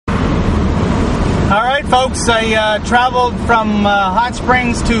Alright folks, I traveled from Hot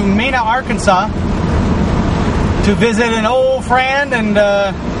Springs to Mena, Arkansas to visit an old friend and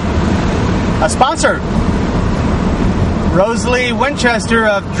a sponsor, Rosalie Winchester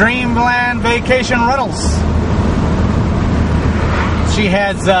of Dreamland Vacation Rentals. She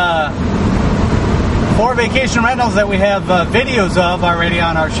has 4 vacation rentals that we have videos of already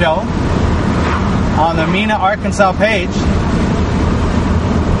on our show on the Mena, Arkansas page.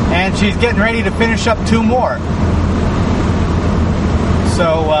 And she's getting ready to finish up 2 more.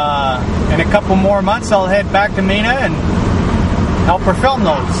 So in a couple more months I'll head back to Mena and help her film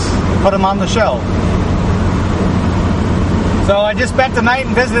those, put them on the show. So I just spent the night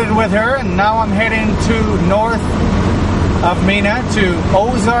and visited with her, and now I'm heading to north of Mena to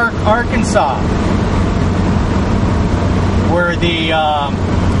Ozark, Arkansas, where the,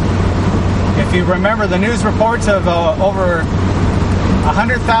 if you remember the news reports of over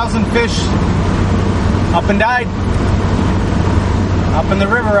 100,000 fish up and died up in the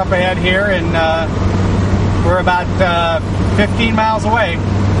river up ahead here, and we're about 15 miles away.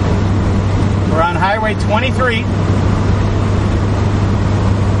 We're on Highway 23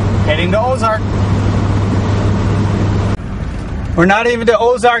 heading to Ozark. We're not even to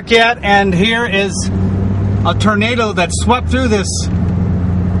Ozark yet, and here is a tornado that swept through this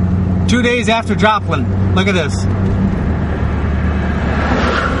 2 days after Joplin. Look at this.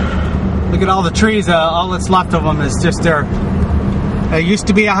 Look at all the trees, all that's left of them is just there. There used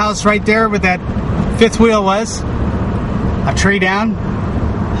to be a house right there where that fifth wheel was. A tree down.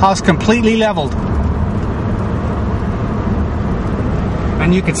 House completely leveled.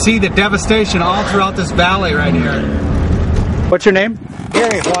 And you can see the devastation all throughout this valley right here. What's your name?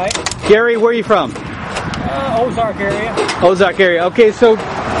 Gary White. Gary, where are you from? Ozark area. Ozark area. Okay, so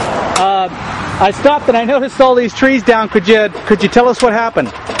I stopped and I noticed all these trees down. Could you tell us what happened?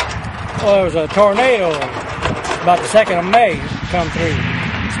 Well, there was a tornado about the 2nd of May come through.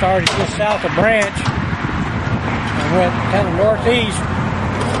 It started just south of Branch and went kind of northeast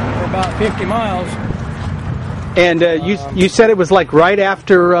for about 50 miles. And you said it was like right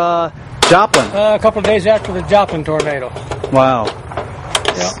after Joplin. A couple of days after the Joplin tornado. Wow.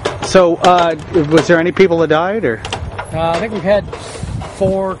 Yep. So was there any people that died, or? I think we've had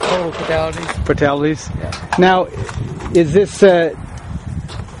 4 total fatalities. Fatalities? Yeah. Now, is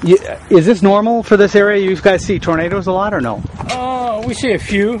this normal for this area? You guys see tornadoes a lot or no? We see a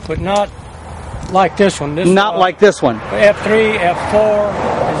few, but not like this one. Not like this one. F3, F4,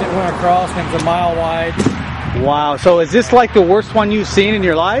 as it went across, and it was a mile wide. Wow. So is this like the worst one you've seen in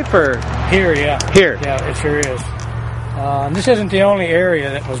your life, or? Here, yeah. Here? Yeah, it sure is. And this isn't the only area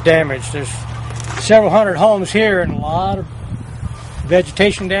that was damaged. There's several hundred homes here and a lot of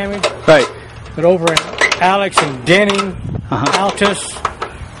vegetation damage. Right. But over in Alex and Denning, Altus,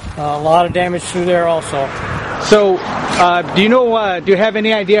 a lot of damage through there also. So, do you have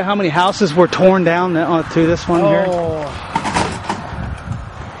any idea how many houses were torn down through this one here?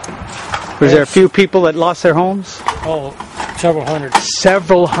 Was there a few people that lost their homes? Oh, several hundred.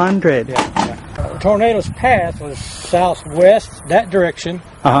 Several hundred? Yeah. The tornado's path was southwest, that direction.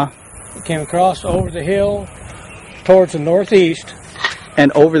 It came across over the hill towards the northeast.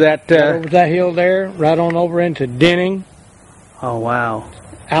 And over that... over that hill there, right on over into Denning. Oh, wow.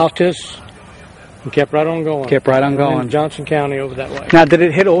 Altus, and kept right on going. Kept right on going. Johnson County over that way. Now, did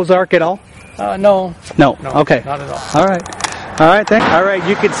it hit Ozark at all? No. No. Okay. Not at all. All right. All right. Thanks. All right.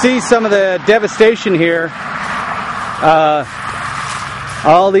 You can see some of the devastation here.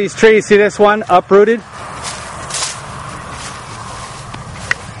 All these trees. See this one uprooted?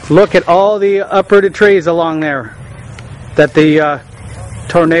 Look at all the uprooted trees along there that the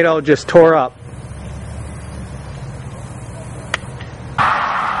tornado just tore up.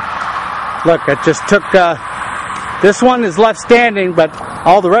 Look, it just took, this one is left standing, but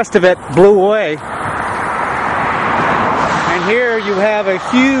all the rest of it blew away. And here you have a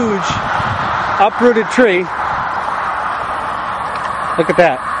huge uprooted tree. Look at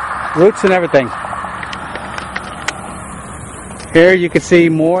that, roots and everything. Here you can see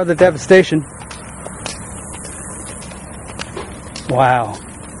more of the devastation. Wow.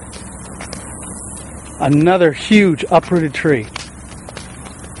 Another huge uprooted tree.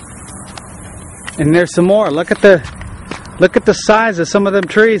 And there's some more. Look at the size of some of them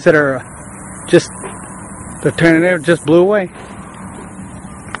trees that are just, the tornado just blew away.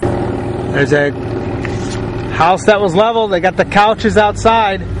 There's a house that was leveled. They got the couches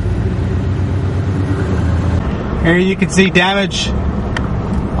outside. Here you can see damage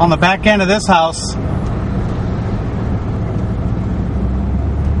on the back end of this house.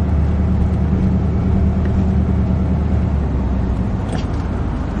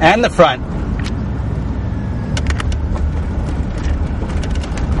 And the front.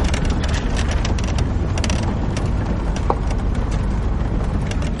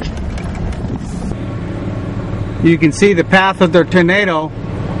 You can see the path of the tornado.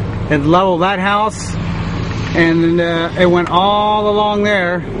 It leveled that house, and it went all along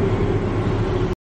there